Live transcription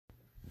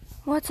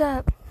What's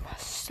up?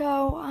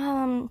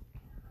 So,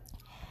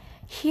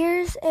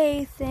 here's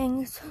a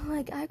thing. So,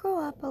 I grow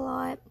up a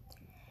lot.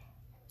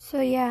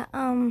 So, yeah,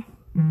 oh,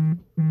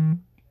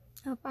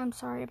 I'm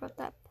sorry about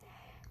that.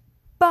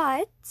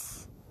 But,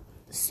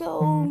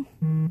 so,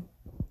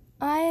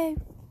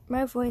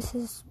 my voice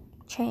has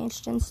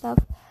changed and stuff.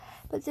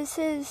 But this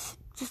is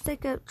just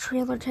a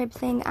trailer type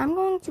thing. I'm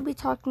going to be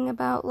talking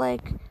about,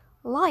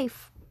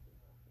 life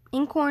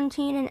in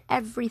quarantine and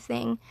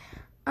everything.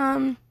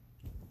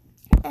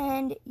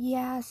 And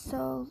yeah,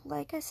 so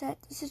like I said,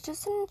 this is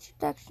just an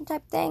introduction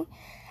type thing.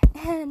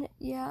 And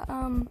yeah,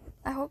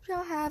 I hope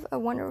y'all have a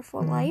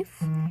wonderful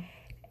life.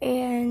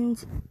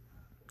 And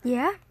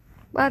yeah,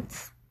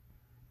 let's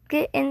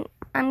get in.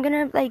 I'm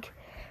gonna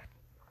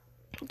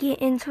get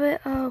into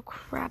it. Oh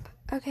crap.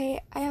 Okay,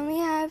 I only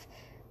have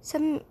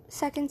 7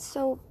 seconds,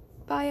 so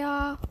bye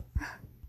y'all.